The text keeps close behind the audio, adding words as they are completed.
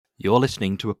You're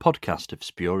listening to a podcast of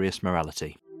Spurious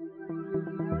Morality.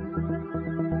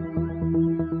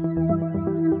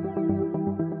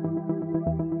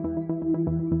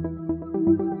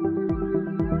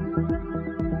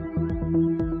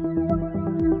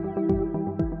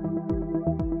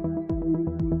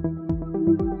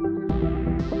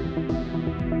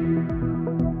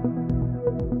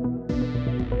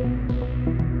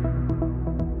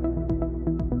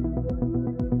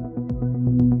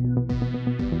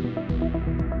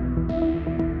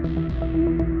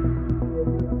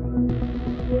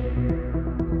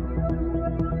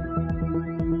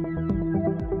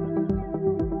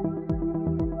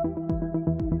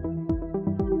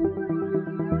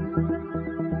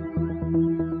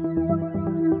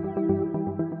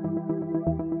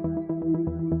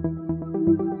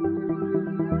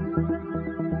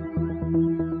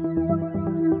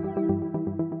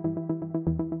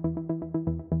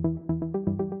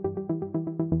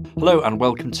 Hello and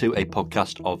welcome to a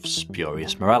podcast of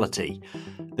Spurious Morality.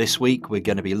 This week we're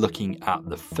going to be looking at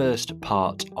the first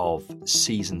part of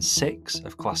Season 6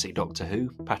 of Classic Doctor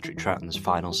Who, Patrick Troughton's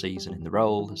final season in the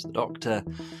role as the Doctor,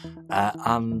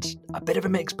 and a bit of a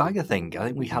mixed bag, I think. I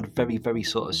think we had very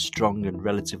sort of strong and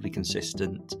relatively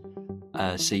consistent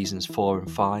Seasons 4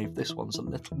 and 5. This one's a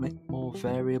little bit more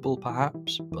variable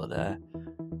perhaps, but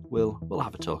we'll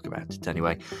have a talk about it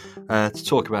anyway. To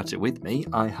talk about it with me,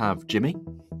 I have Jimmy.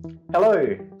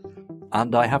 Hello.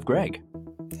 And I have Greg.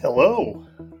 Hello.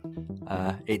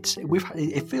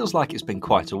 It feels like it's been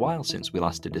quite a while since we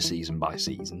last did a season by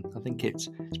season. I think it's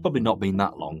probably not been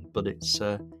that long, but it's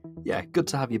good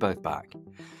to have you both back.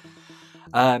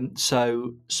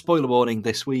 So spoiler warning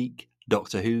this week,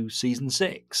 Doctor Who season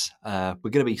 6. We're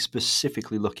going to be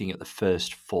specifically looking at the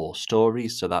first 4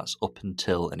 stories, so that's up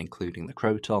until and including the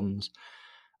Krotons.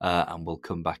 And we'll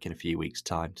come back in a few weeks'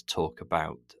 time to talk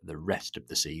about the rest of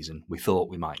the season. We thought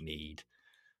we might need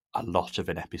a lot of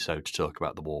an episode to talk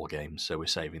about the War Games, so we're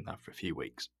saving that for a few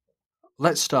weeks.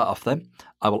 Let's start off then.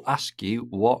 I will ask you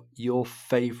what your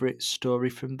favourite story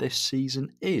from this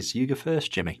season is. You go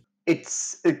first, Jimmy.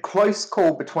 It's a close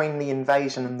call between the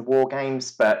invasion and the War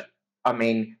Games, but I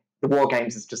mean, the War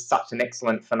Games is just such an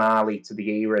excellent finale to the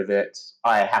era that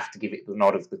I have to give it the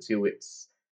nod of the two. It's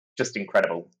just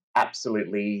incredible.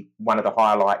 Absolutely one of the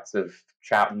highlights of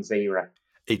Troughton's era.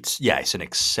 It's an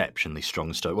exceptionally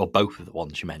strong story. Well, both of the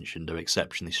ones you mentioned are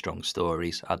exceptionally strong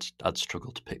stories. I'd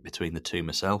struggle to pick between the two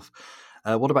myself.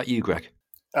 What about you, Greg?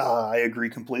 I agree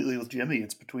completely with Jimmy.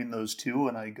 It's between those two,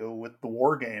 and I go with the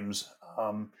War Games.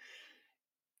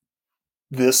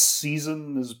 This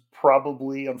season is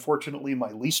probably, unfortunately,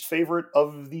 my least favorite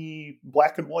of the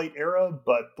black and white era,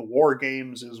 but the War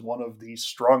Games is one of the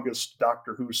strongest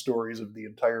Doctor Who stories of the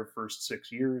entire first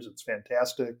 6 years. It's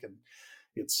fantastic, and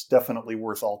it's definitely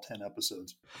worth all 10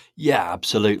 episodes. Yeah,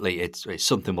 absolutely. It's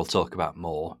something we'll talk about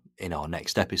more in our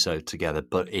next episode together,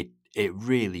 but it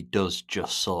really does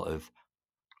just sort of,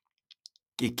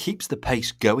 it keeps the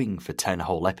pace going for 10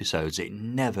 whole episodes. It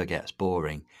never gets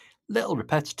boring. Little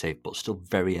repetitive, but still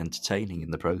very entertaining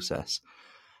in the process.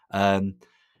 I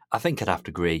think I'd have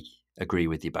to agree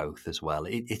with you both as well.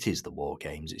 It is the War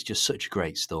Games. It's just such a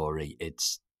great story.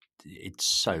 It's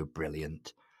so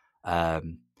brilliant.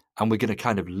 And we're going to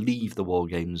kind of leave the War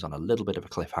Games on a little bit of a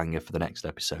cliffhanger for the next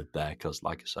episode there, because,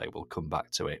 like I say, we'll come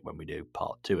back to it when we do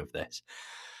part 2 of this.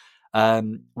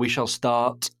 We shall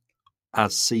start,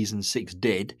 as Season 6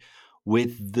 did,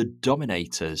 with the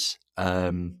Dominators.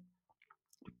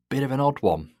 Bit of an odd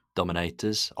one,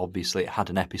 Dominators. Obviously, it had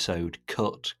an episode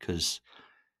cut because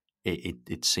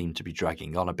it seemed to be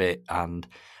dragging on a bit, and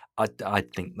I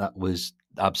think that was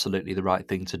absolutely the right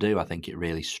thing to do. I think it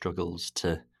really struggles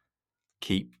to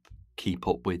keep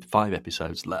up with 5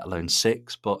 episodes, let alone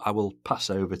 6. But I will pass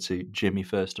over to Jimmy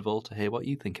first of all to hear what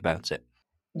you think about it.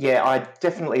 Yeah, I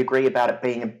definitely agree about it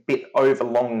being a bit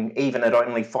overlong. Even at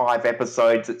only 5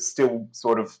 episodes, it's still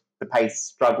sort of, the pace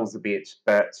struggles a bit,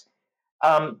 but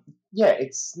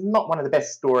it's not one of the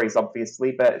best stories,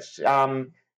 obviously, but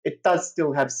it does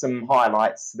still have some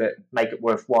highlights that make it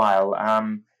worthwhile.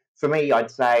 For me,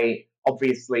 I'd say,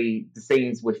 obviously, the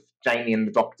scenes with Jamie and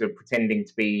the Doctor pretending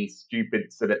to be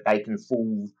stupid so that they can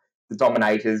fool the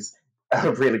Dominators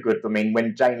are really good. I mean,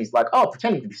 when Jamie's like, oh,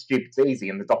 pretending to be stupid's easy,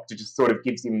 and the Doctor just sort of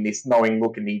gives him this knowing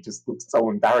look, and he just looks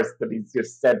so embarrassed that he's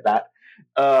just said that.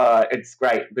 It's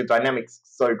great. The dynamic's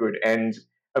so good. And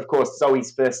of course,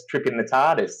 Zoe's first trip in the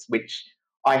TARDIS, which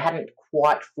I hadn't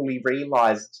quite fully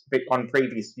realised, but on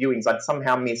previous viewings, I'd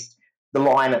somehow missed the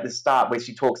line at the start where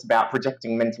she talks about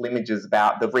projecting mental images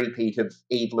about the repeat of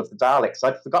Evil of the Daleks.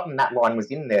 I'd forgotten that line was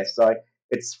in there, so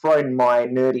it's thrown my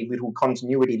nerdy little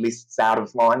continuity lists out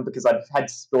of line because I've had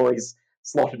stories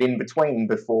slotted in between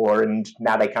before, and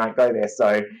now they can't go there.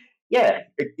 So, yeah,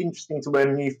 it's interesting to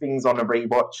learn new things on a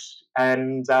rewatch.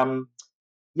 And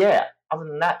yeah, other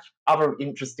than that, other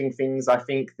interesting things, I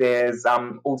think there's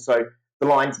also the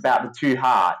lines about the two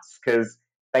hearts, because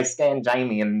they scan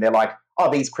Jamie and they're like, oh,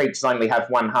 these creatures only have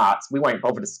one heart. We won't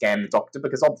bother to scan the Doctor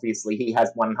because obviously he has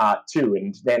one heart too.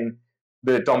 And then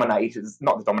the Dominators,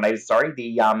 not the Dominators, sorry,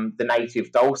 the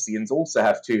native Dulcians also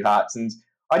have two hearts. And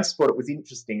I just thought it was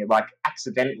interesting, like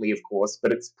accidentally, of course,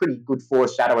 but it's pretty good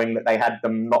foreshadowing that they had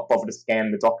them not bother to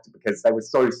scan the Doctor because they were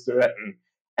so certain.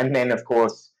 And then, of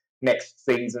course, next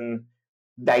season,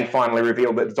 they finally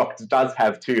reveal that the Doctor does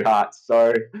have two hearts.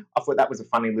 So I thought that was a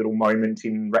funny little moment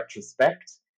in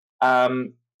retrospect.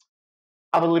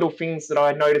 Other little things that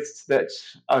I noticed that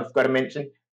I've got to mention.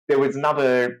 There was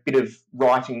another bit of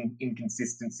writing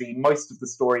inconsistency. Most of the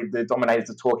story, the Dominators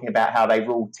are talking about how they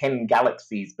rule 10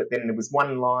 galaxies, but then there was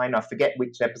one line, I forget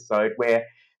which episode, where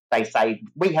they say,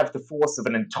 we have the force of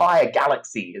an entire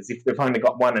galaxy, as if they've only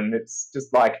got one, and it's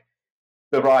just like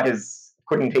the writers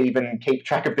couldn't even keep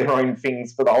track of their own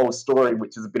things for the whole story,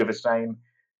 which is a bit of a shame.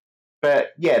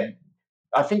 But yeah,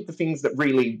 I think the things that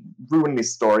really ruin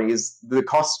this story is the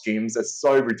costumes are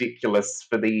so ridiculous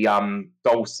for the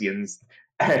Dulcians,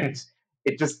 and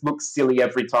it just looks silly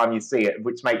every time you see it,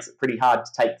 which makes it pretty hard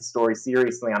to take the story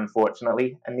seriously,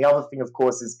 unfortunately. And the other thing, of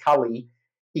course, is Cully.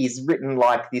 He's written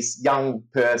like this young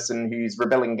person who's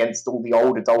rebelling against all the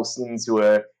older Dulcians who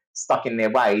are stuck in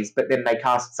their ways, but then they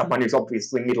cast someone who's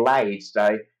obviously middle-aged.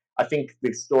 I think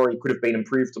the story could have been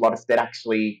improved a lot if they'd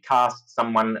actually cast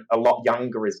someone a lot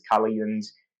younger as Cully, and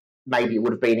maybe it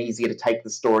would have been easier to take the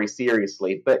story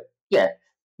seriously. But yeah,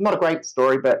 not a great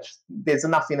story, but there's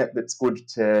enough in it that's good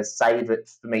to save it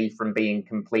for me from being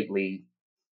completely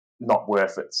not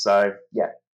worth it. So yeah.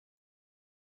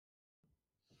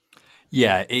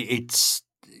 Yeah, it's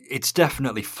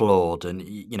definitely flawed, and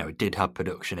it did have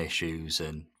production issues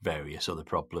and various other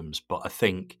problems. But I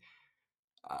think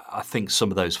some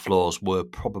of those flaws were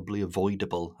probably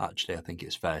avoidable. Actually, I think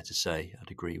it's fair to say.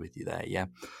 I'd agree with you there. Yeah.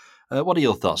 What are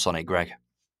your thoughts on it, Greg?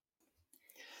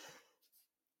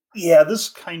 Yeah, this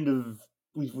kind of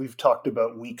we've talked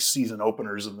about weak season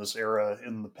openers in this era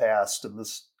in the past, and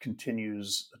this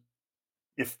continues.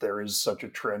 If there is such a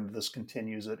trend, this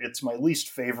continues it. It's my least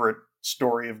favorite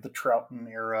story of the Troughton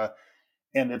era,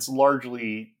 and it's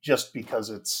largely just because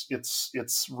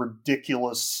it's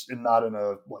ridiculous and not in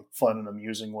a like fun and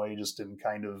amusing way, just in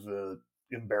kind of a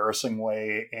embarrassing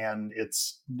way, and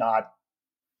it's not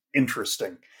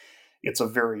interesting. It's a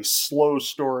very slow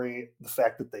story. The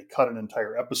fact that they cut an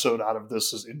entire episode out of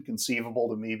this is inconceivable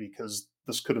to me because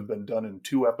this could have been done in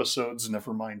 2 episodes,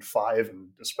 never mind 5, and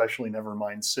especially never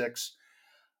mind 6.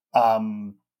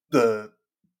 The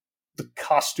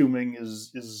costuming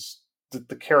is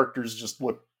the characters just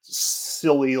look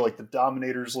silly. Like the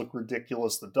Dominators look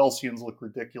ridiculous. The Dulcians look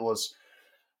ridiculous.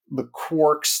 The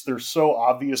Quarks, they're so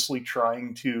obviously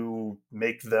trying to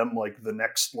make them like the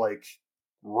next like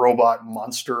robot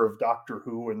monster of Doctor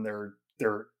Who, and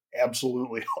they're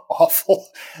absolutely awful.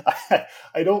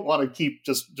 I don't want to keep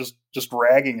just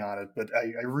ragging on it, but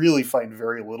I really find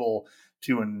very little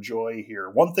to enjoy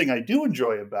here. One thing I do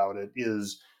enjoy about it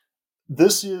is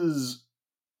this is,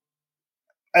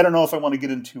 I don't know if I want to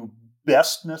get into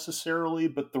best necessarily,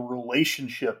 but the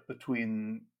relationship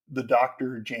between the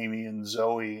Doctor, Jamie, and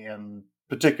Zoe, and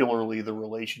particularly the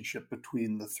relationship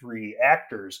between the 3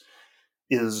 actors,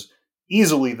 is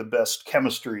easily the best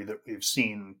chemistry that we've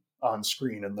seen on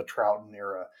screen in the Troughton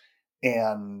era.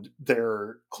 And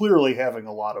they're clearly having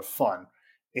a lot of fun.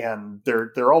 And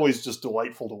they're always just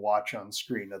delightful to watch on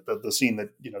screen. The scene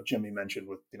that Jimmy mentioned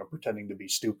with pretending to be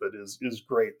stupid is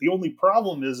great. The only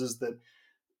problem is that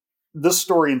this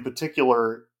story in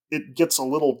particular, it gets a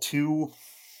little too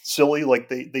silly. Like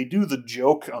they do the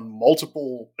joke on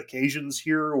multiple occasions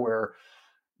here where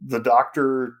the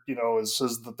Doctor,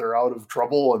 says that they're out of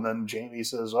trouble, and then Jamie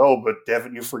says, "Oh, but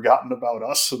haven't you forgotten about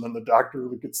us?" And then the Doctor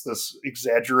gets this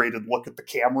exaggerated look at the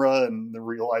camera and then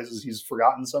realizes he's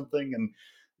forgotten something. And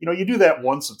you do that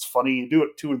once, it's funny. You do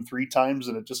it 2 and 3 times,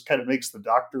 and it just kind of makes the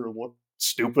Doctor look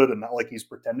stupid and not like he's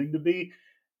pretending to be.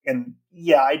 And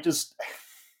yeah, I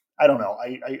don't know.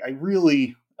 I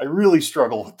really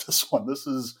struggle with this one. This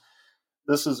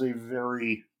is a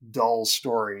very dull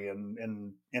story,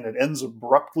 and it ends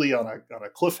abruptly on a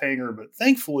cliffhanger. But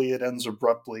thankfully, it ends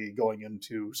abruptly going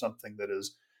into something that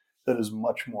is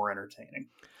much more entertaining.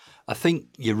 I think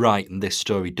you're right, and this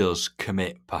story does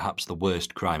commit perhaps the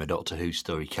worst crime a Doctor Who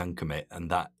story can commit,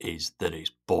 and that is that it's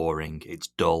boring, it's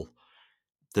dull.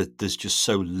 there's just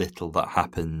so little that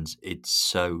happens. It's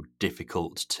so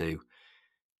difficult to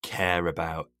care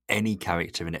about any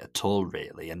character in it at all,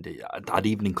 really. And I'd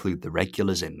even include the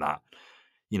regulars in that.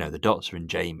 You know, the Doctor and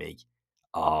Jamie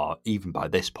are, even by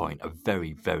this point, a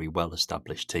very, very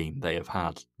well-established team. They have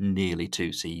had nearly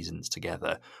 2 seasons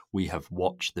together. We have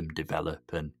watched them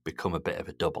develop and become a bit of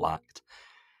a double act.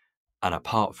 And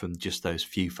apart from just those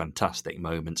few fantastic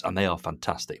moments, and they are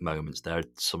fantastic moments, they're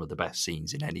some of the best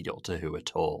scenes in any Doctor Who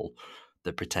at all.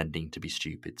 The pretending to be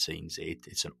stupid scenes,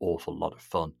 it's an awful lot of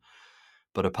fun.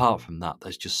 But apart from that,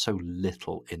 there's just so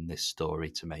little in this story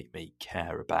to make me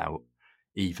care about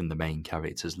even the main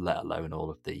characters, let alone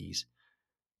all of these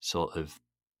sort of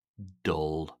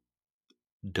dull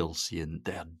Dulcians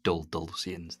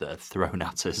that are thrown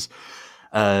at us.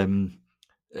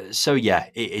 So yeah,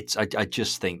 I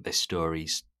just think this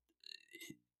story's.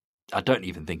 I don't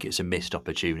even think it's a missed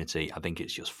opportunity. I think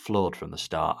it's just flawed from the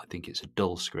start. I think it's a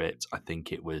dull script. I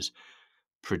think it was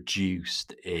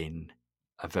produced in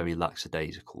a very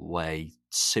lackadaisical way.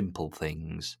 Simple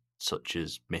things such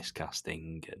as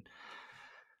miscasting and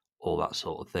all that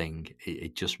sort of thing.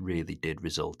 It just really did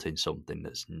result in something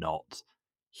that's not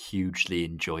hugely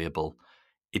enjoyable.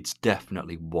 It's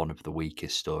definitely one of the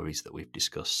weakest stories that we've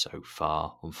discussed so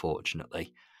far,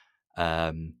 unfortunately.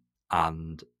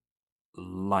 And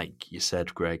like you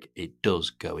said, Greg, it does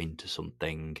go into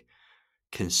something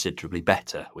considerably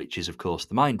better, which is, of course,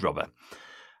 the Mind Robber.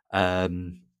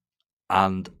 And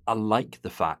I like the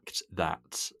fact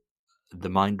that the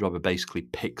Mind Robber basically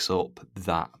picks up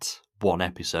that one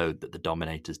episode that the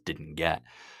Dominators didn't get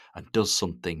and does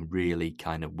something really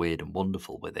kind of weird and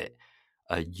wonderful with it.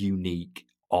 A unique,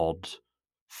 odd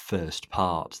first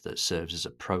part that serves as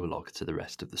a prologue to the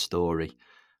rest of the story.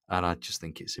 And I just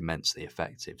think it's immensely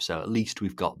effective. So at least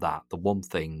we've got that. The one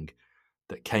thing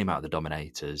that came out of the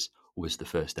Dominators was the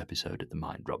first episode of the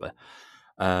Mind Robber.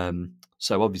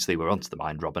 So obviously we're onto the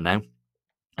Mind Robber now.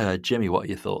 Jimmy, what are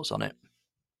your thoughts on it?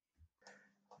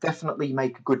 Definitely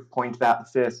make a good point about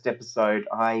the first episode.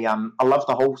 I love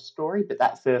the whole story, but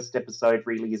that first episode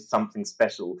really is something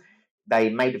special. They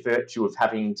made a virtue of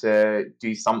having to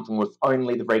do something with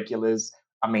only the regulars.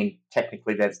 I mean,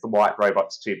 technically there's the white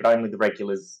robots too, but only the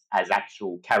regulars as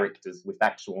actual characters with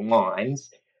actual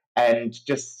lines. And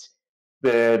just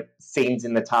the scenes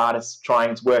in the TARDIS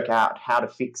trying to work out how to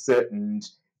fix it, and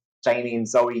Jamie and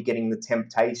Zoe getting the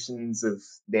temptations of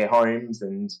their homes,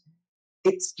 and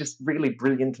it's just really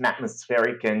brilliant and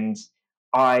atmospheric, and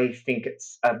I think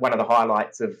it's one of the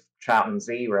highlights of Troughton's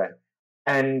era.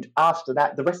 And after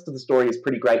that, the rest of the story is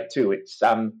pretty great too. It's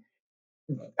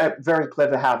very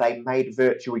clever how they made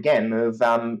virtue again of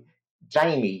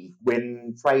Jamie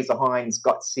when Fraser Hines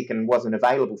got sick and wasn't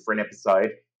available for an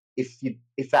episode.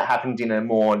 If that happened in a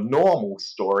more normal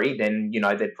story, then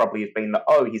there'd probably have been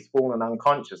he's fallen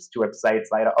unconscious. 2 episodes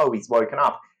later, he's woken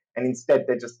up, and instead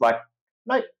they're just like,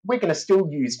 no, we're going to still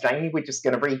use Jamie. We're just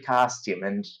going to recast him,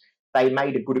 and they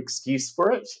made a good excuse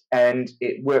for it, and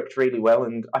it worked really well.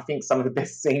 And I think some of the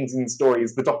best scenes in the story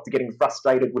is the Doctor getting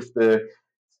frustrated with the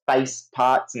face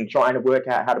parts and trying to work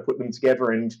out how to put them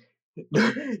together. And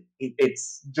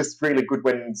it's just really good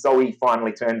when Zoe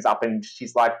finally turns up and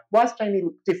she's like, why does Jamie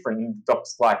look different? And the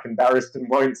Doc's like embarrassed and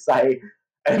won't say.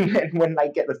 And then when they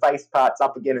get the face parts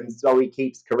up again and Zoe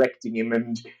keeps correcting him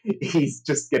and he's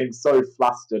just getting so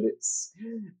flustered, it's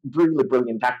really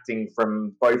brilliant acting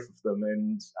from both of them.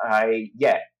 And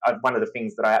one of the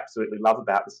things that I absolutely love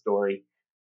about the story.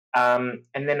 And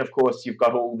then, of course, you've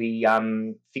got all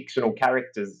the fictional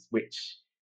characters, which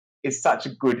is such a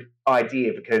good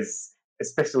idea because,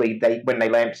 especially when they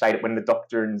lampshade it, when the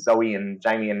Doctor and Zoe and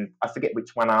Jamie, and I forget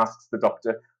which one asks the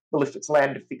Doctor, well, if it's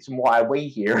land of fiction, why are we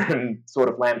here? And sort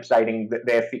of lampshading that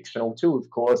they're fictional too, of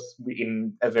course,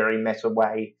 in a very meta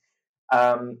way.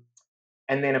 And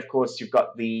then, of course, you've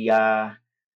got the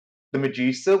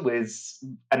Medusa was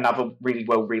another really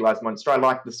well realized monster. I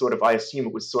like the I assume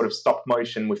it was sort of stop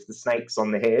motion with the snakes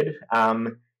on the head.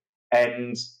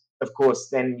 And of course,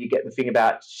 then you get the thing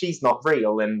about she's not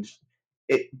real. And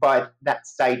by that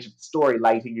stage of the story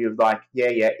later, you're like,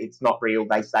 yeah, it's not real.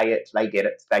 They say it, they get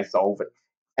it, they solve it.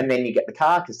 And then you get the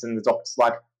carcass, and the Doctor's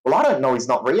like, well, I don't know, he's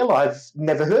not real. I've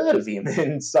never heard of him.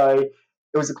 And so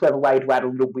it was a clever way to add a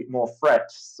little bit more threat.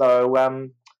 So,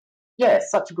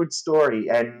 such a good story,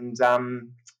 and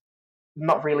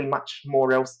not really much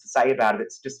more else to say about it.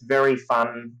 It's just very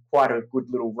fun, quite a good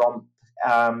little romp,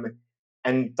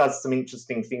 and does some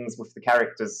interesting things with the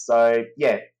characters. So,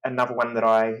 another one that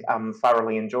I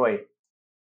thoroughly enjoy.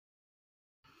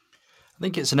 I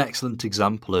think it's an excellent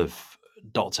example of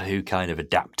Doctor Who kind of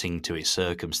adapting to its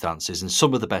circumstances, and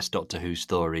some of the best Doctor Who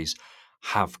stories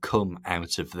have come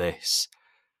out of this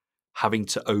having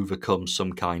to overcome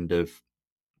some kind of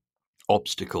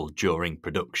obstacle during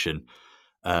production.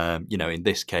 In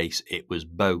this case, it was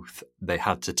both they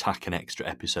had to tack an extra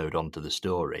episode onto the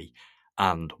story,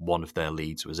 and one of their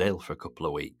leads was ill for a couple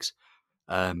of weeks.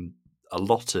 A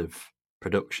lot of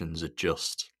productions had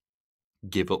just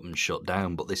give up and shut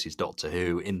down, but this is Doctor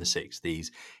Who in the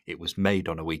 60s. It was made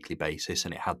on a weekly basis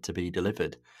and it had to be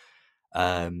delivered.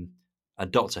 And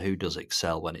Doctor Who does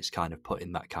excel when it's kind of put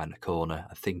in that kind of corner.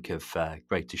 I think of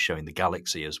Greatest Show in the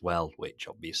Galaxy as well, which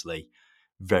obviously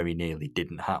very nearly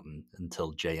didn't happen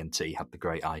until JNT had the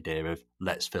great idea of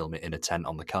let's film it in a tent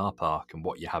on the car park, and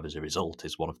what you have as a result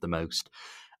is one of the most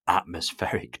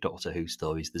atmospheric Doctor Who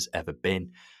stories there's ever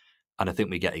been. And I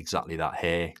think we get exactly that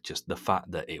here. Just the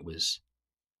fact that it was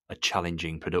a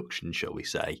challenging production, shall we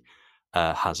say,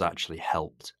 has actually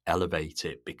helped elevate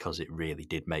it, because it really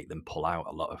did make them pull out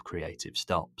a lot of creative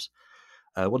stops.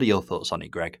 What are your thoughts on it,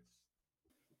 Greg?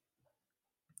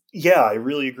 Yeah, I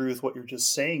really agree with what you're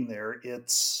just saying there.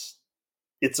 It's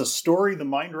a story, The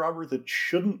Mind Robber, that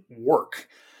shouldn't work.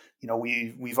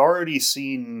 We've already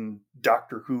seen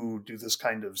Doctor Who do this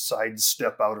kind of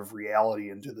sidestep out of reality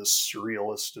into this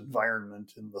surrealist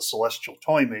environment in the Celestial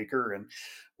Toymaker, and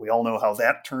we all know how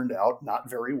that turned out, not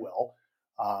very well.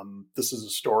 This is a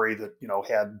story that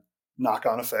had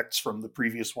knock-on effects from the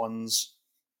previous one's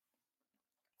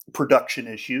production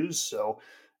issues. So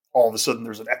all of a sudden,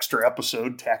 there's an extra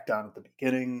episode tacked on at the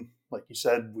beginning. Like you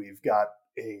said, we've got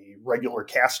a regular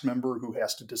cast member who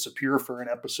has to disappear for an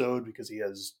episode because he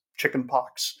has chicken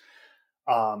pox.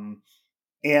 And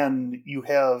you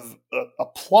have a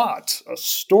plot, a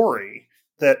story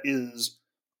that is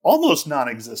almost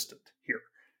non-existent here.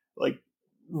 Like,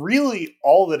 really,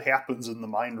 all that happens in The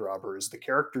Mind Robber is the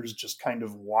characters just kind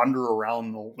of wander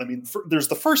around. There's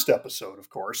the first episode, of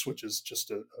course, which is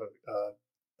just a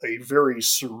very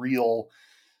surreal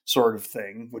sort of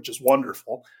thing, which is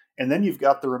wonderful. And then you've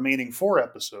got the remaining 4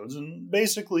 episodes, and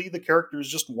basically the characters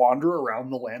just wander around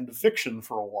the land of fiction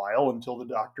for a while until the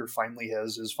Doctor finally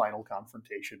has his final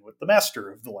confrontation with the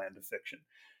master of the land of fiction.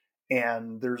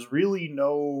 And there's really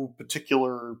no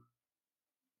particular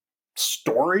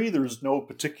story, there's no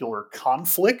particular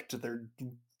conflict. They're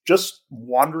just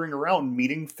wandering around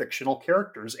meeting fictional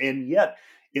characters, and yet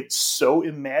it's so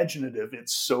imaginative,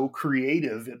 it's so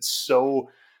creative, it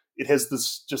has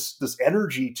this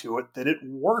energy to it that it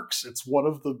works. It's one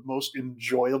of the most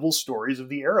enjoyable stories of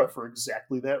the era for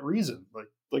exactly that reason.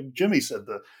 Like Jimmy said,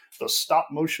 the stop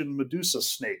motion Medusa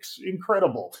snakes,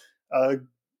 incredible.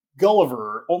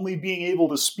 Gulliver only being able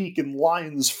to speak in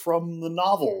lines from the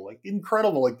novel, like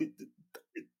incredible. Like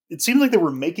it seemed like they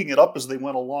were making it up as they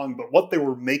went along, but what they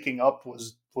were making up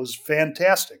was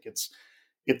fantastic. It's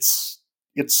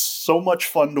so much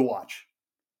fun to watch.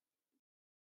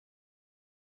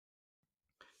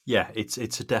 Yeah, it's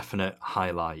a definite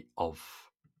highlight of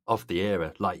the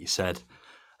era, like you said,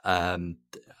 and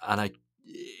I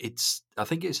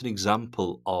think it's an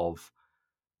example of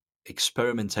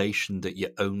experimentation that you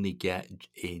only get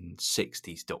in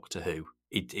 60s Doctor Who.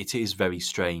 It is very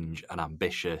strange and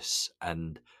ambitious,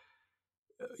 and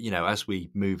as we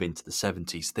move into the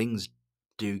 70s, things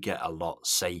do get a lot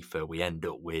safer. We end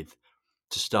up with,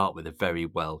 to start with, a very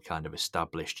well kind of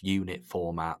established unit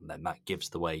format, and then that gives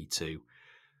the way to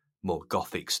more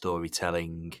gothic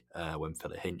storytelling when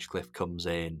Philip Hinchcliffe comes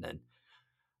in, and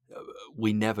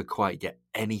we never quite get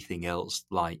anything else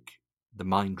like the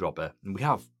Mind Robber. And we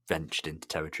have ventured into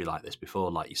territory like this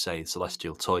before, like you say,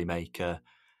 Celestial Toymaker,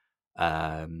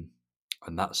 and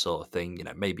that sort of thing.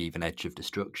 Maybe even Edge of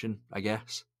Destruction, I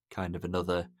guess, kind of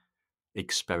another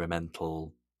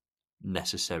experimental,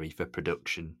 necessary for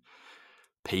production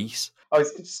piece. I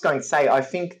was just going to say, I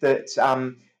think that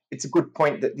it's a good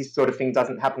point that this sort of thing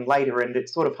doesn't happen later, and it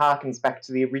sort of harkens back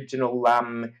to the original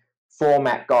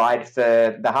format guide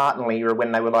for the Hartnell era,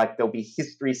 when they were like, there'll be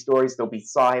history stories, there'll be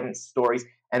science stories,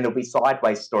 and there'll be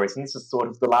sideways stories. And this is sort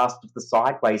of the last of the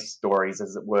sideways stories,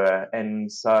 as it were.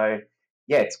 And so,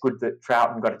 yeah, it's good that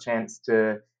Troughton got a chance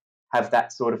to have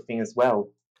that sort of thing as well.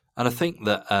 And I think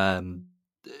that,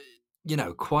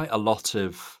 quite a lot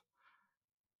of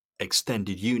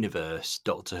extended universe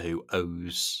Doctor Who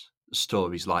owes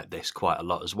stories like this quite a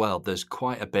lot as well. There's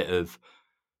quite a bit of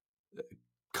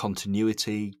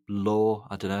continuity, lore,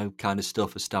 I don't know, kind of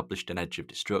stuff established in Edge of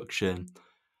Destruction.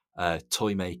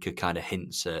 Toymaker kind of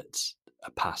hints at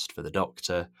a past for the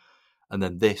Doctor. And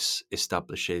then this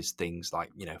establishes things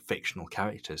like, fictional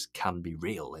characters can be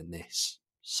real in this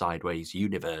sideways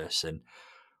universe. And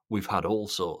we've had all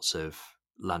sorts of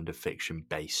land of fiction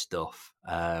based stuff.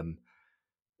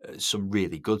 some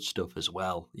really good stuff as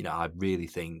well. You know, I really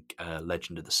think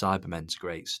Legend of the Cybermen's a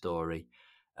great story.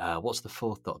 What's the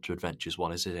Fourth Doctor Adventures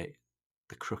one? Is it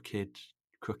the Crooked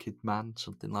Man,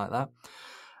 something like that?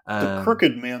 The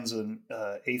Crooked Man's an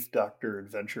Eighth Doctor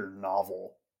adventure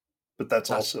novel, but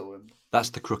that's also in that's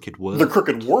the Crooked World. The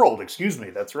Crooked World, excuse me.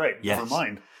 That's right. Yes. Never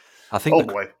mind. I think.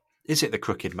 Boy, is it the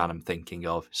Crooked Man I'm thinking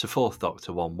of? It's a Fourth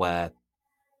Doctor one where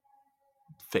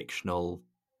fictional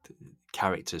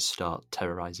characters start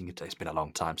terrorizing it. It's been a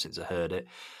long time since I heard it.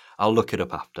 I'll look it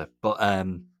up after. But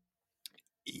and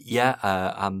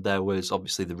there was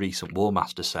obviously the recent War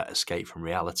Master set, Escape from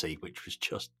Reality, which was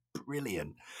just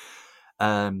brilliant.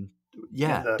 The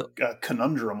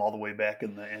Conundrum all the way back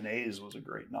in the NAs was a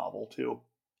great novel too.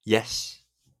 Yes.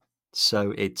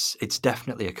 So it's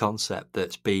definitely a concept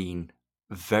that's been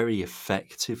very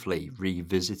effectively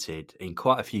revisited in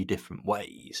quite a few different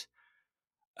ways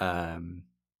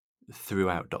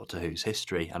throughout Doctor Who's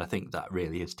history. And I think that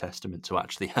really is testament to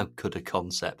actually how good a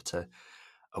concept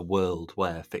a world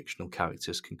where fictional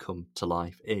characters can come to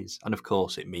life is. And of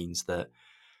course, it means that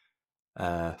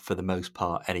for the most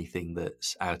part, anything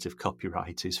that's out of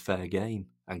copyright is fair game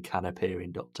and can appear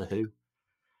in Doctor Who.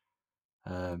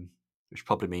 Which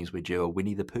probably means we do a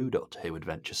Winnie the Pooh Doctor Who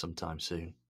adventure sometime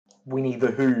soon. Winnie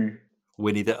the Who.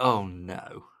 Oh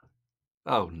no.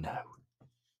 Oh no.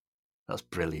 That's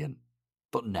brilliant.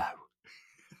 But no.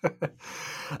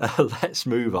 Let's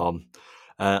move on.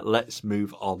 Let's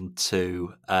move on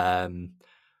to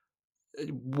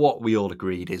what we all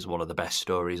agreed is one of the best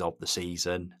stories of the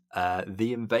season,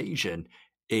 The Invasion.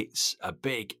 It's a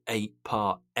big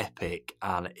 8-part epic,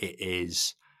 and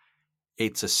it's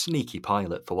a sneaky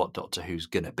pilot for what Doctor Who's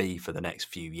going to be for the next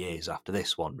few years after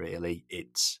this one, really.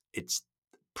 It's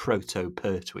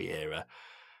proto-Pertwee era.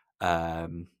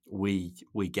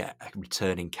 We get a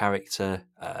returning character.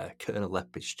 Colonel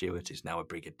Lepid Stewart is now a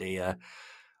brigadier.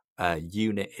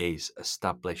 Unit is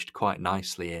established quite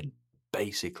nicely in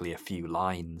basically a few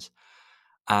lines.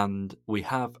 And we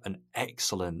have an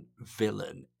excellent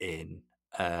villain in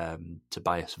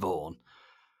Tobias Vaughan,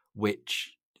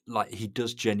 which, like, he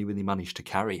does genuinely manage to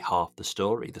carry half the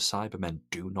story. The Cybermen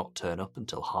do not turn up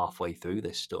until halfway through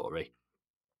this story.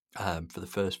 For the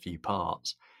first few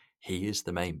parts, he is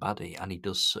the main baddie, and he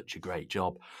does such a great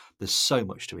job. There's so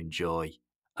much to enjoy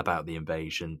about The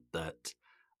Invasion that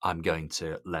I'm going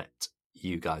to let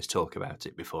you guys talk about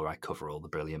it before I cover all the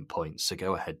brilliant points. So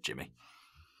go ahead, Jimmy.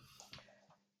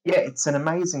 Yeah, it's an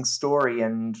amazing story,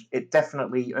 and it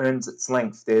definitely earns its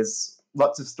length. There's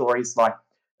lots of stories like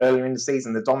earlier in the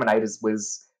season, the Dominators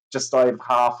was just over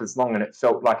half as long, and it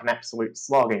felt like an absolute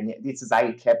slog. And yet this is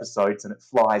 8 episodes, and it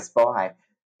flies by.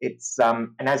 It's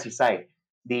and as you say,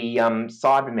 the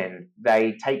Cybermen,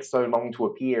 they take so long to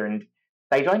appear, and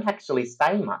they don't actually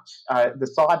say much.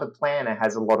 The Cyber Planner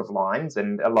has a lot of lines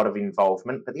and a lot of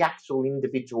involvement, but the actual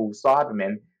individual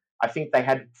Cybermen, I think they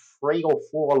had 3 or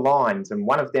 4 lines, and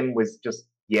one of them was just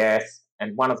yes,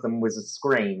 and one of them was a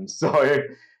scream. So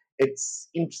it's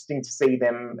interesting to see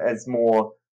them as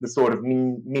more the sort of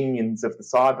minions of the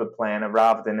Cyber Planner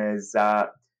rather than as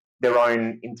their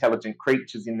own intelligent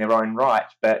creatures in their own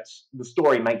right. But the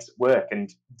story makes it work,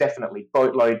 and definitely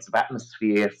boatloads of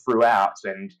atmosphere throughout,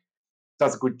 and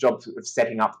does a good job of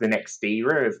setting up the next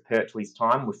era of Pertwee's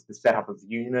time with the setup of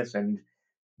Unit and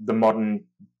the modern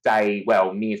day,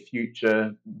 well, near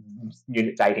future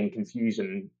Unit dating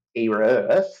confusion era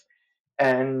Earth.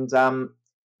 And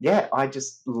I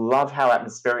just love how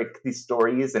atmospheric this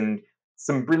story is, and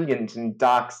some brilliant and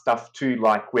dark stuff too,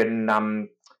 like when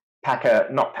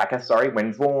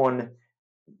when Vaughan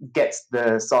gets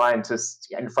the scientist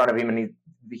in front of him, and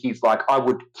he's like, I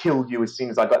would kill you as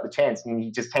soon as I got the chance. And he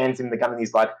just hands him the gun, and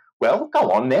he's like, well, go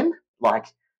on then. Like,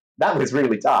 that was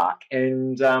really dark.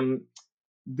 And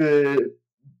the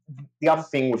other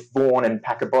thing with Vaughan and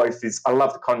Packer both is I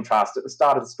love the contrast. At the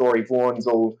start of the story, Vaughan's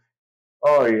all,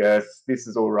 oh yes, this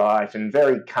is all right, and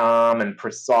very calm and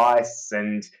precise,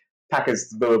 and Packer's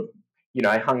the,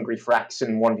 hungry for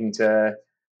action, wanting to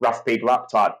rough people up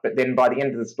type. But then by the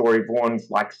end of the story,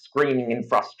 Vaughan's like screaming in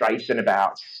frustration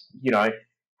about,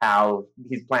 how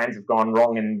his plans have gone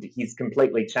wrong and he's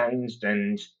completely changed.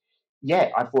 And yeah,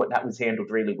 I thought that was handled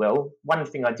really well. One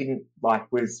thing I didn't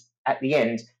like was at the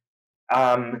end,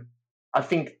 I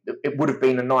think it would have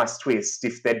been a nice twist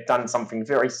if they'd done something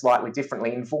very slightly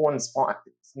differently in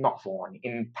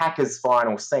in Packer's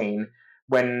final scene,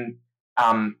 when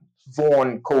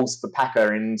Vaughan calls for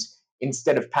Packer, and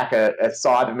instead of Packer, a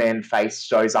Cyberman face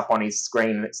shows up on his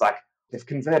screen, and it's like they've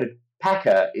converted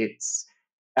Packer.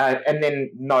 And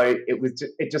then no,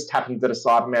 it just happened that a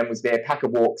Cyberman was there. Packer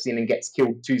walks in and gets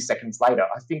killed 2 seconds later.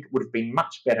 I think it would have been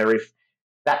much better if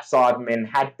that Cyberman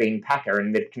had been Packer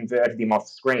and they'd converted him off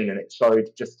screen, and it showed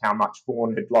just how much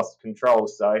Vaughn had lost control.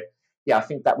 So, yeah, I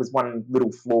think that was one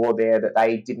little flaw there, that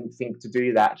they didn't think to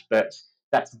do that, but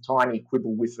that's a tiny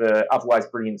quibble with an otherwise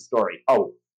brilliant story.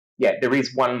 Oh, yeah, there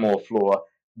is one more flaw.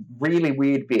 Really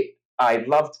weird bit. I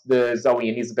loved the Zoe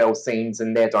and Isabel scenes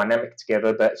and their dynamic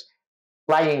together, but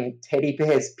playing Teddy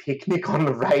Bear's Picnic on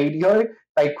the radio,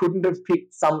 they couldn't have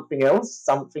picked something else,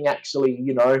 something actually,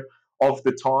 of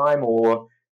the time or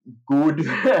good.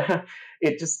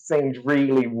 It just seemed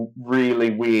really,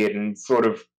 really weird and sort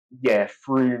of, yeah,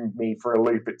 threw me for a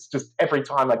loop. It's just every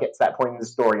time I get to that point in the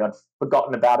story, I'd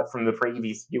forgotten about it from the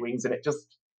previous viewings, and it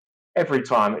just, every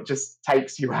time, it just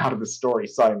takes you out of the story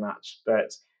so much.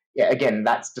 But yeah, again,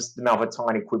 that's just another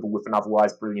tiny quibble with an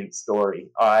otherwise brilliant story.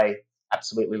 I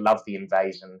absolutely love the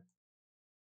invasion.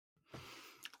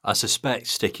 I suspect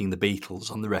sticking the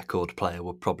Beatles on the record player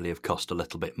would probably have cost a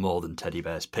little bit more than Teddy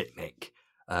Bear's Picnic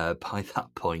by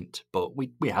that point, but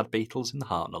we had Beatles in the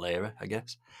Hartnell era, I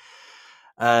guess.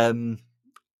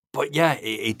 But yeah,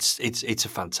 it's a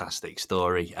fantastic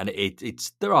story, and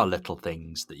it's there are little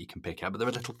things that you can pick out, but there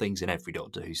are little things in every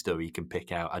Doctor Who story you can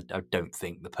pick out. I don't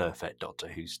think the perfect Doctor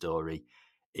Who story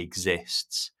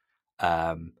exists,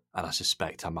 and I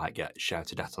suspect I might get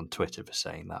shouted at on Twitter for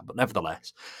saying that, but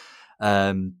nevertheless,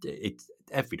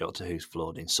 every Doctor Who's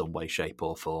flawed in some way, shape,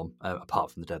 or form,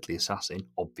 apart from the Deadly Assassin,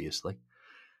 obviously.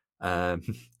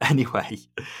 Anyway,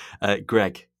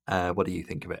 Greg, what do you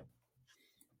think of it?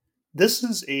 This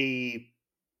is a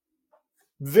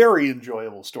very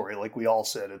enjoyable story. Like we all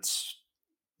said, it's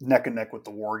neck and neck with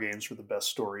the War Games for the best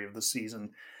story of the season.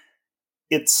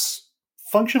 It's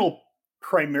functional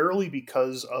primarily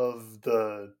because of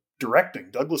the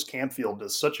directing. Douglas Camfield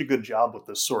does such a good job with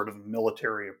this sort of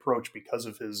military approach because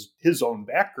of his own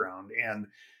background. And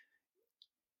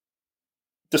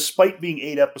despite being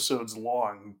 8 episodes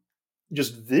long,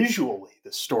 just visually,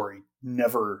 the story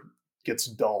never gets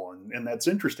dull. And that's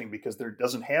interesting because there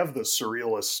doesn't have the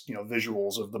surrealist,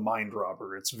 visuals of the Mind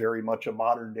Robber. It's very much a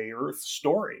modern day Earth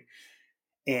story.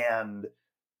 And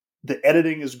the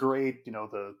editing is great.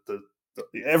 The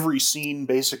every scene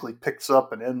basically picks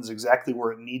up and ends exactly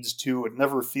where it needs to. It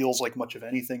never feels like much of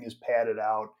anything is padded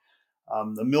out.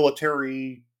 The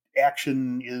military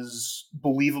action is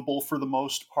believable for the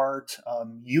most part.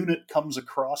 Unit comes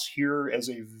across here as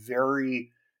a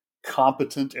very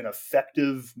competent and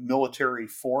effective military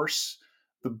force.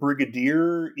 The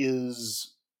Brigadier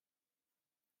is...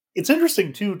 It's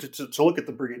interesting, too, to look at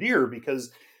the Brigadier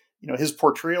because, his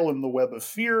portrayal in The Web of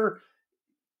Fear,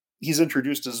 he's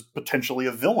introduced as potentially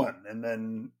a villain. And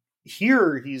then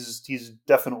here he's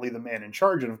definitely the man in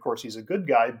charge. And of course he's a good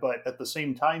guy, but at the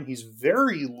same time, he's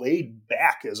very laid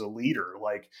back as a leader.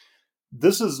 Like,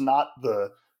 this is not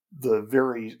the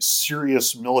very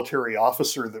serious military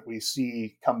officer that we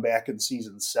see come back in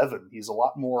season 7. He's a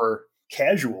lot more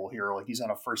casual here. Like, he's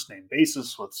on a first name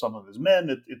basis with some of his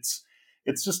men.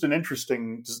 It's just an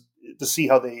interesting to see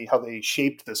how they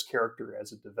shaped this character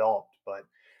as it developed.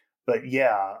 But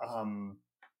yeah,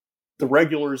 the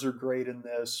regulars are great in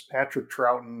this. Patrick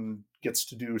Troughton gets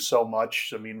to do so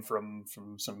much. I mean, from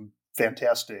some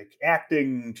fantastic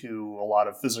acting to a lot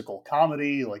of physical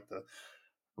comedy, like the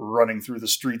running through the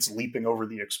streets, leaping over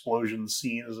the explosion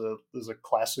scene is a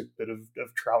classic bit of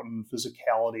Troughton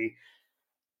physicality.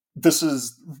 This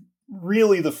is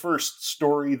really the first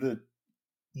story that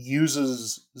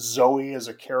uses Zoe as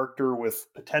a character with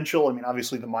potential. I mean,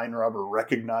 obviously the Mind Robber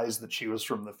recognized that she was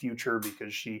from the future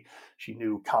because she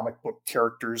knew comic book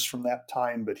characters from that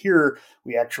time. But here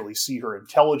we actually see her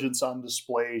intelligence on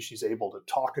display. She's able to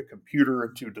talk a computer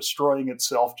into destroying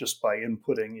itself just by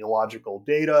inputting illogical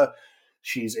data.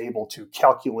 She's able to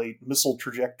calculate missile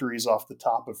trajectories off the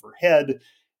top of her head.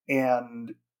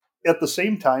 And at the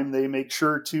same time, they make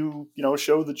sure to,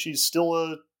 show that she's still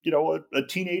a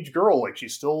teenage girl. Like, she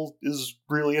still is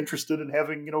really interested in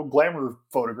having, glamour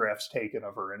photographs taken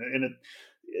of her. And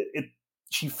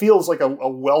she feels like a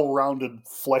well-rounded,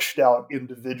 fleshed out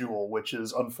individual, which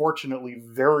is unfortunately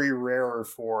very rare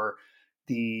for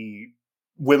the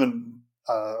women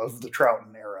of the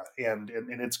Troughton era. And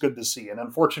it's good to see. And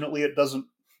unfortunately, it doesn't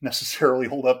necessarily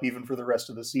hold up even for the rest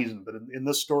of the season. But in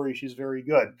this story, she's very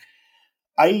good.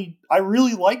 I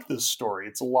really like this story.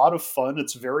 It's a lot of fun.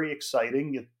 It's very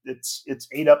exciting. It's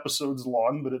 8 episodes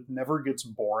long, but it never gets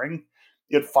boring.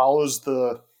 It follows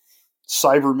the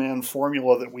Cyberman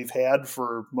formula that we've had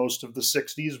for most of the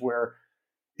 60s, where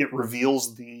it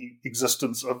reveals the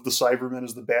existence of the Cyberman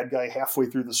as the bad guy halfway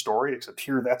through the story, except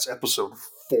here that's episode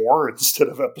 4 instead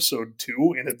of episode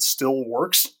 2, and it still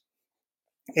works.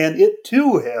 And it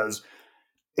too has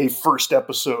a first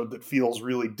episode that feels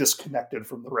really disconnected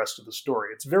from the rest of the story.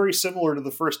 It's very similar to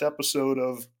the first episode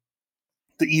of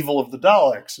The Evil of the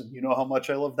Daleks, and you know how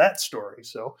much I love that story.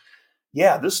 So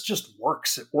yeah, this just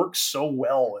works. It works so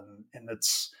well, and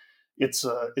it's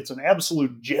an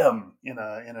absolute gem in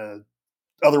a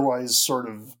otherwise sort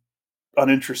of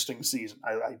uninteresting season.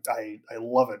 I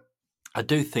love it. I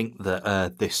do think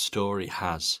that this story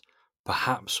has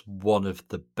perhaps one of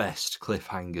the best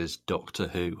cliffhangers Doctor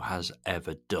Who has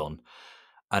ever done.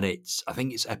 And I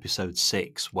think it's episode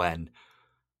 6 when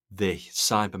the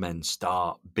Cybermen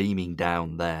start beaming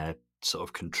down their sort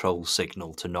of control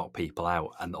signal to knock people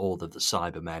out, and all of the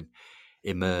Cybermen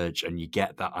emerge, and you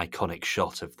get that iconic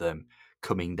shot of them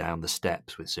coming down the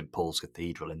steps with St. Paul's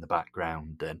Cathedral in the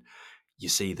background, and you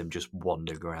see them just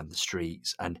wandering around the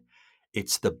streets, and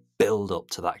it's the build up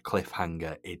to that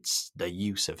cliffhanger. It's the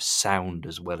use of sound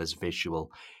as well as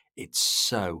visual. It's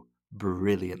so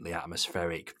brilliantly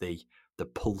atmospheric. The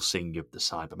pulsing of the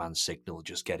Cyberman signal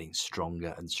just getting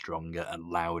stronger and stronger and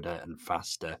louder and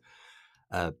faster,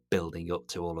 building up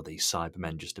to all of these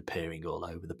Cybermen just appearing all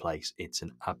over the place. It's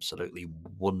an absolutely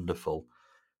wonderful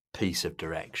piece of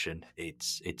direction. It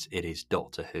is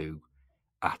Doctor Who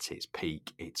at its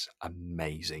peak. It's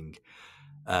amazing.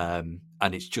 And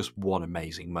it's just one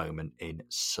amazing moment in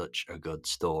such a good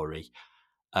story.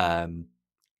 On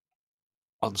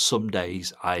some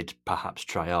days, I'd perhaps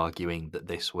try arguing that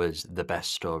this was the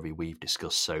best story we've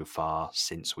discussed so far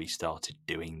since we started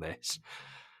doing this.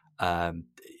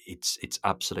 It's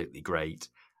absolutely great.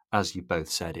 As you both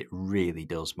said, it really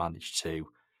does manage to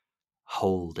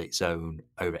hold its own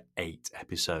over 8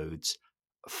 episodes,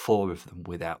 4 of them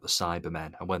without the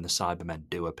Cybermen. And when the Cybermen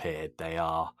do appear, they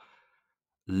are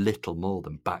little more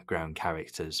than background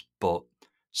characters, but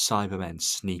Cybermen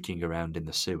sneaking around in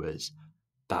the sewers,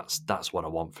 that's what I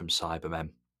want from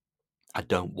Cybermen. I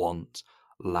don't want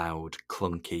loud,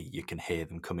 clunky, you can hear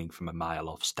them coming from a mile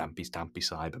off, stampy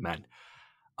Cybermen.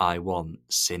 I want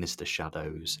sinister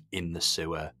shadows in the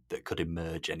sewer that could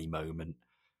emerge any moment.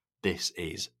 This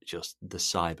is just the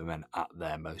Cybermen at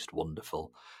their most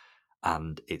wonderful.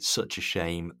 And it's such a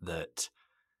shame that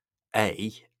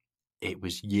it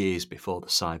was years before the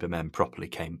Cybermen properly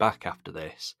came back after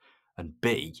this, and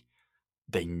B,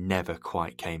 they never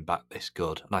quite came back this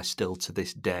good. And I still, to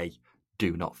this day,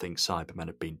 do not think Cybermen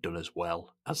have been done as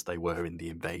well as they were in the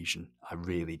Invasion. I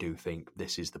really do think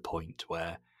this is the point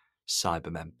where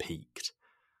Cybermen peaked.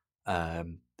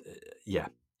 Yeah,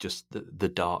 just the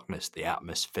darkness, the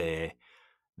atmosphere,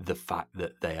 the fact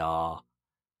that they are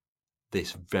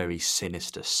this very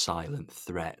sinister, silent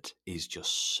threat is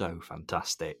just so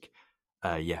fantastic.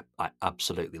 Yeah, I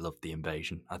absolutely love the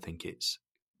Invasion. I think it's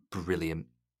brilliant.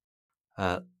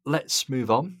 Let's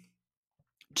move on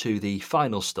to the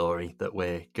final story that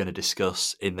we're going to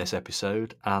discuss in this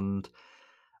episode. And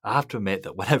I have to admit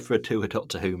that whenever I do a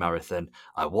Doctor Who marathon,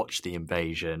 I watch The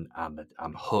Invasion and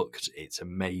I'm hooked. It's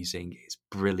amazing. It's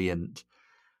brilliant.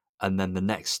 And then the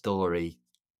next story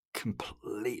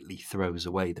completely throws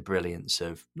away the brilliance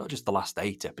of not just the last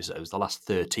 8 episodes, the last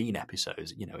 13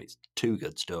 episodes. You know, it's 2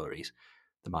 good stories,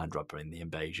 The Mind Robber and The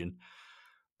Invasion.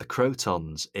 The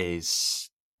Krotons is...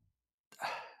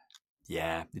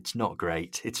 yeah, it's not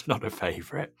great. It's not a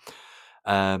favourite.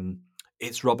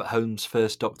 It's Robert Holmes'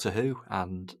 first Doctor Who,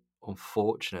 and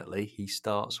unfortunately, he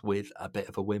starts with a bit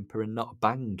of a whimper and not a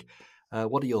bang.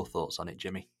 What are your thoughts on it,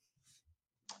 Jimmy?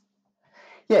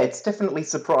 Yeah, it's definitely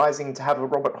surprising to have a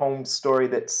Robert Holmes story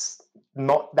that's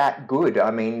not that good.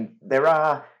 I mean, there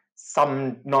are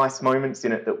some nice moments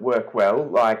in it that work well.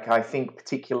 Like, I think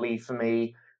particularly for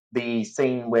me, the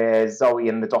scene where Zoe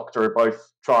and the Doctor are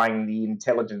both trying the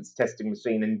intelligence testing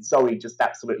machine, and Zoe just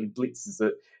absolutely blitzes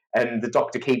it, and the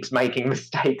Doctor keeps making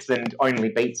mistakes and only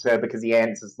beats her because he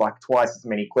answers like twice as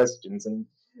many questions. And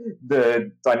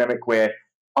the dynamic where,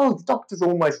 oh, the Doctor's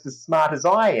almost as smart as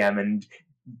I am, and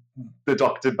the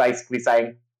Doctor basically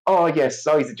saying, oh yes,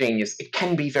 Zoe's a genius. It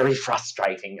can be very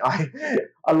frustrating. I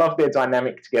love their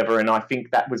dynamic together, and I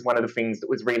think that was one of the things that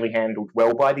was really handled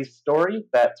well by this story.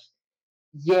 But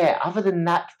yeah, other than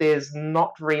that, there's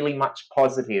not really much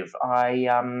positive.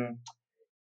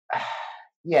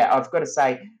 Yeah, I've got to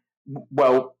say,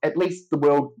 well, at least the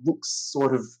world looks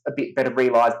sort of a bit better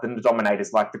realised than the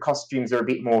Dominators. Like, the costumes are a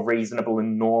bit more reasonable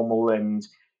and normal, and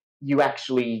you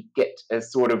actually get a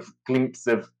sort of glimpse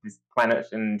of this planet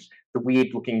and the weird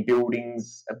looking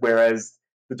buildings, whereas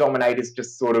the Dominators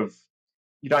just sort of,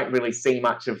 you don't really see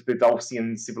much of the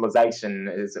Dulcian civilization,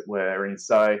 as it were. And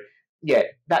so, yeah,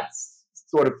 that's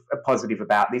sort of a positive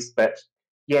about this. But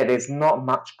yeah, there's not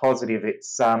much positive.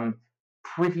 It's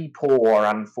pretty poor,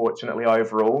 unfortunately,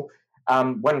 overall.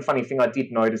 One funny thing I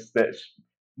did notice that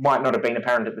might not have been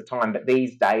apparent at the time, but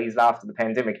these days after the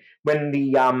pandemic, when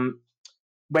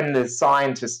the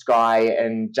scientist guy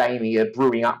and Jamie are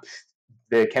brewing up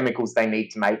the chemicals they need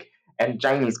to make, and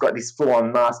Jamie's got this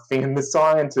full-on mask thing, and the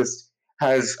scientist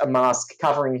has a mask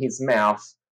covering his mouth,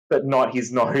 but not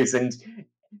his nose. And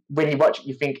when you watch it,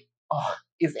 you think, oh,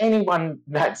 is anyone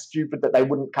that stupid that they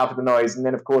wouldn't cover the nose? And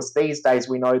then, of course, these days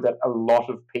we know that a lot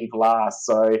of people are,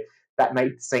 so that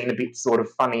made the scene a bit sort of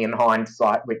funny in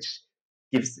hindsight, which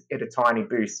gives it a tiny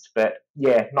boost. But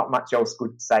yeah, not much else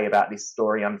good to say about this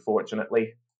story,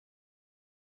 unfortunately.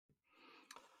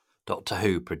 Doctor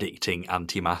Who predicting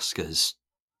anti-maskers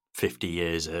 50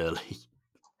 years early.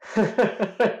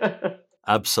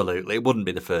 Absolutely. It wouldn't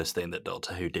be the first thing that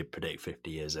Doctor Who did predict 50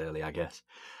 years early, I guess.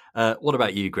 What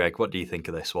about you, Greg? What do you think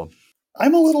of this one?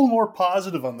 I'm a little more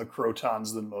positive on the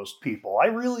Krotons than most people. I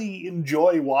really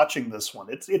enjoy watching this one.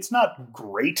 It's not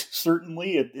great,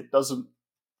 certainly. It doesn't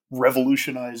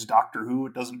revolutionize Doctor Who.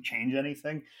 It doesn't change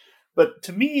anything. But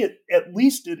to me, at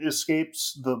least it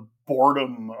escapes the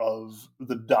boredom of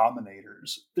the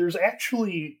Dominators. There's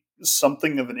actually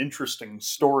something of an interesting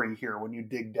story here when you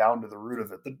dig down to the root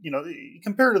of it.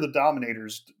 Compared to the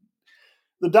Dominators,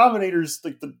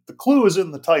 the clue is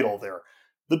in the title there.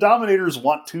 The Dominators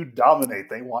want to dominate.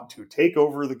 They want to take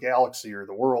over the galaxy or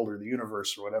the world or the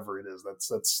universe or whatever it is.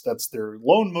 That's their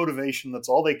lone motivation. That's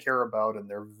all they care about, and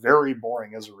they're very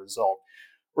boring as a result.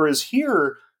 Whereas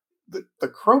here, the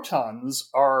Krotons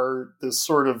are this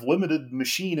sort of limited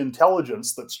machine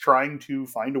intelligence that's trying to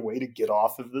find a way to get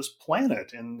off of this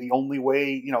planet. And the only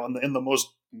way, in the most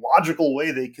logical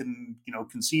way they can,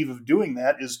 conceive of doing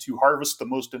that is to harvest the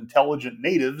most intelligent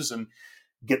natives and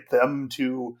get them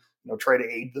to, try to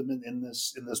aid them in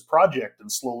this project and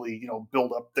slowly,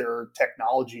 build up their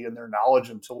technology and their knowledge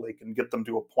until they can get them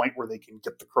to a point where they can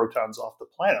get the Krotons off the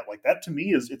planet. Like that to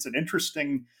me it's an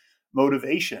interesting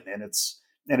motivation, and it's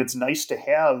nice to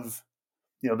have,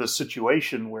 this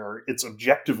situation where it's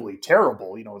objectively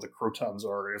terrible. The Krotons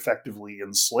are effectively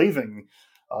enslaving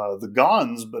the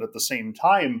Gons, but at the same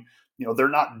time, they're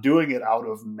not doing it out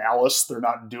of malice. They're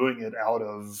not doing it out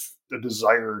of a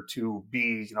desire to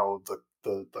be,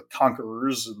 the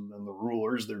conquerors and the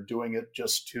rulers. They're doing it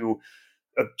just to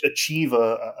achieve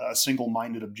a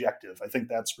single-minded objective. I think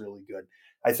that's really good.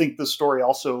 I think the story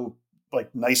also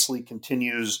nicely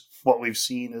continues what we've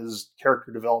seen as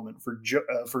character development for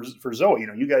Zoe.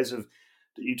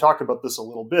 You talked about this a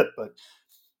little bit, but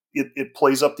it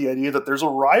plays up the idea that there's a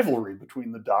rivalry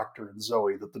between the Doctor and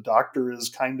Zoe, that the Doctor is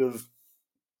kind of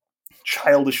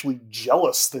childishly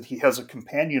jealous that he has a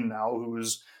companion now who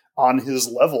is on his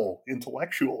level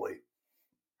intellectually.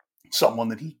 Someone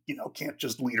that he, can't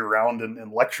just lead around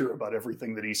and lecture about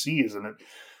everything that he sees. And it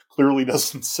clearly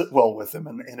doesn't sit well with him.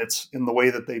 And it's in the way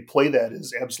that they play that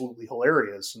is absolutely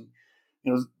hilarious. And,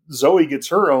 Zoe gets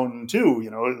her own too,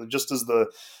 just as the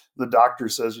Doctor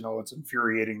says, it's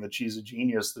infuriating that she's a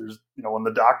genius. There's, when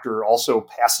the Doctor also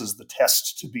passes the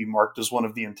test to be marked as one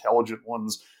of the intelligent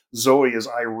ones, Zoe is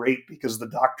irate because the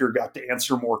Doctor got to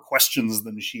answer more questions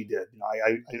than she did.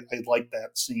 I like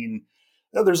that scene.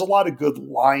 There's a lot of good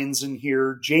lines in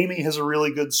here. Jamie has a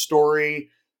really good story.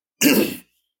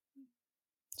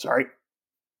 Sorry.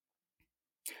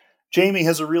 Jamie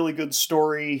has a really good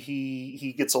story.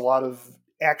 He gets a lot of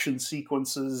action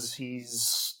sequences.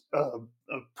 He's a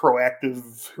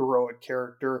proactive, heroic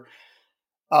character.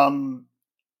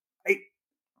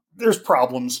 There's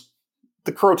problems.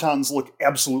 The Krotons look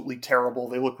absolutely terrible.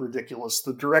 They look ridiculous.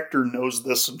 The director knows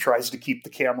this and tries to keep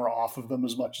the camera off of them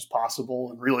as much as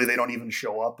possible. And really, they don't even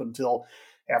show up until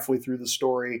halfway through the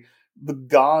story. The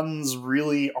Gons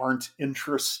really aren't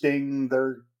interesting.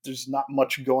 There's not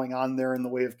much going on there in the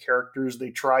way of characters.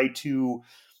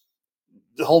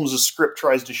 Holmes' script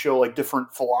tries to show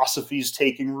different philosophies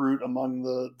taking root among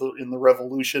in the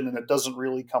revolution, and it doesn't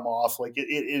really come off. It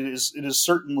is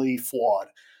certainly flawed,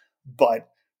 but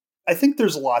I think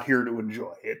there's a lot here to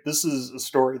enjoy. This is a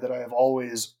story that I have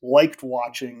always liked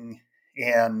watching,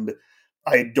 and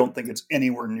I don't think it's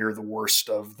anywhere near the worst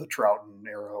of the Troughton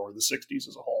era or the 60s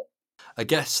as a whole. I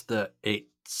guess that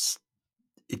it's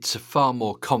a far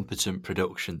more competent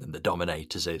production than the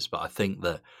Dominators is, but I think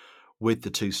that with the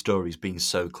two stories being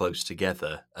so close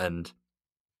together and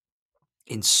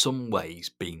in some ways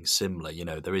being similar,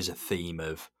 there is a theme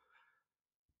of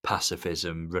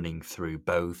pacifism running through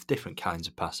both, different kinds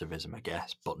of pacifism, I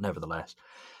guess, but nevertheless,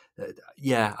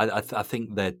 I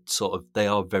think they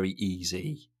are very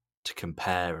easy to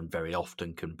compare and very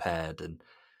often compared, and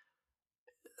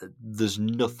there's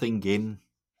nothing in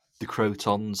the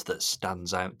Krotons that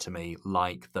stands out to me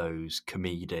like those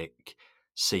comedic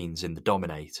scenes in the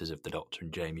Dominators of the Doctor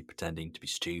and Jamie pretending to be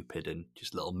stupid, and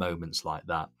just little moments like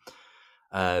that.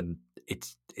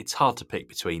 It's hard to pick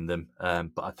between them,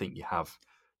 but I think you have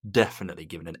definitely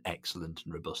given an excellent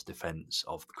and robust defence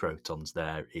of the Krotons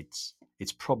there. It's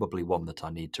probably one that I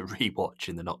need to rewatch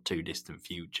in the not too distant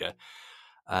future,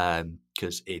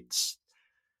 because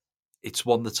it's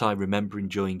one that I remember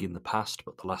enjoying in the past,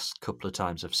 but the last couple of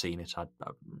times I've seen it, I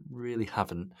really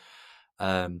haven't.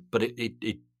 But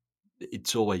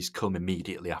it's always come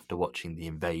immediately after watching the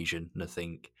invasion, and I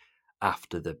think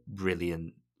after the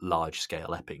brilliant large-scale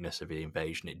epicness of the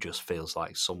invasion, it just feels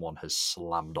like someone has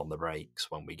slammed on the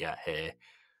brakes when we get here,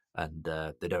 and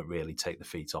they don't really take the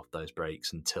feet off those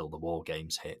brakes until the War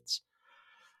Games hits.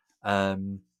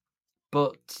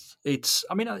 But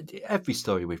every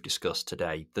story we've discussed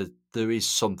today, there is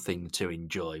something to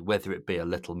enjoy, whether it be a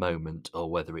little moment or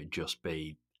whether it just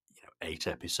be 8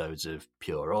 episodes of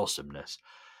pure awesomeness.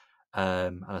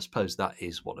 And I suppose that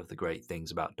is one of the great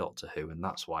things about Doctor Who, and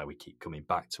that's why we keep coming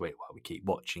back to it, why we keep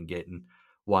watching it, and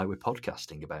why we're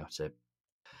podcasting about it.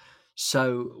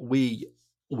 So we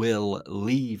will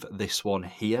leave this one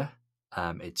here.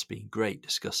 It's been great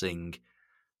discussing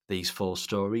these 4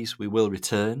 stories. We will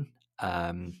return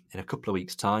in a couple of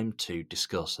weeks' time to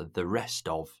discuss the rest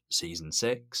of Season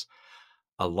 6,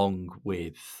 along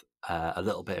with a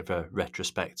little bit of a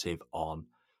retrospective on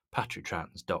Patrick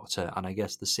Troughton's Doctor, and I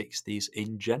guess the 60s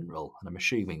in general. And I'm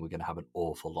assuming we're going to have an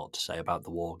awful lot to say about the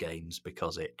War Games,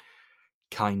 because it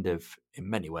kind of, in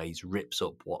many ways, rips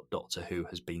up what Doctor Who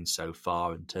has been so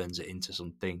far and turns it into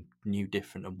something new,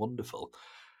 different, and wonderful,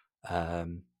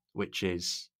 which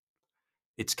is...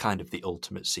 It's kind of the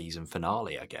ultimate season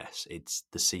finale, I guess. It's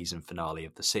the season finale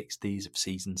of the 60s, of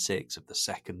Season 6, of the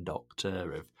Second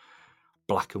Doctor, of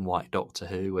Black and White Doctor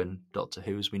Who, and Doctor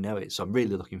Who as we know it. So I'm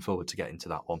really looking forward to getting to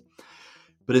that one.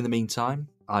 But in the meantime,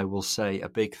 I will say a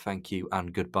big thank you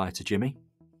and goodbye to Jimmy.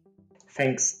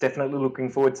 Thanks. Definitely looking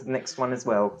forward to the next one as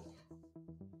well.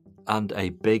 And a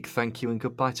big thank you and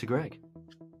goodbye to Greg.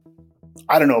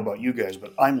 I don't know about you guys,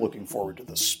 but I'm looking forward to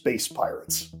the Space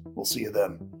Pirates. We'll see you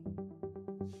then.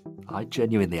 I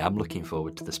genuinely am looking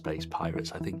forward to the Space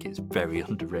Pirates. I think it's very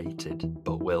underrated,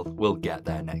 but we'll get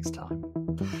there next time.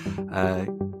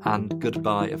 And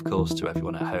goodbye, of course, to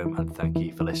everyone at home, and thank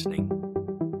you for listening.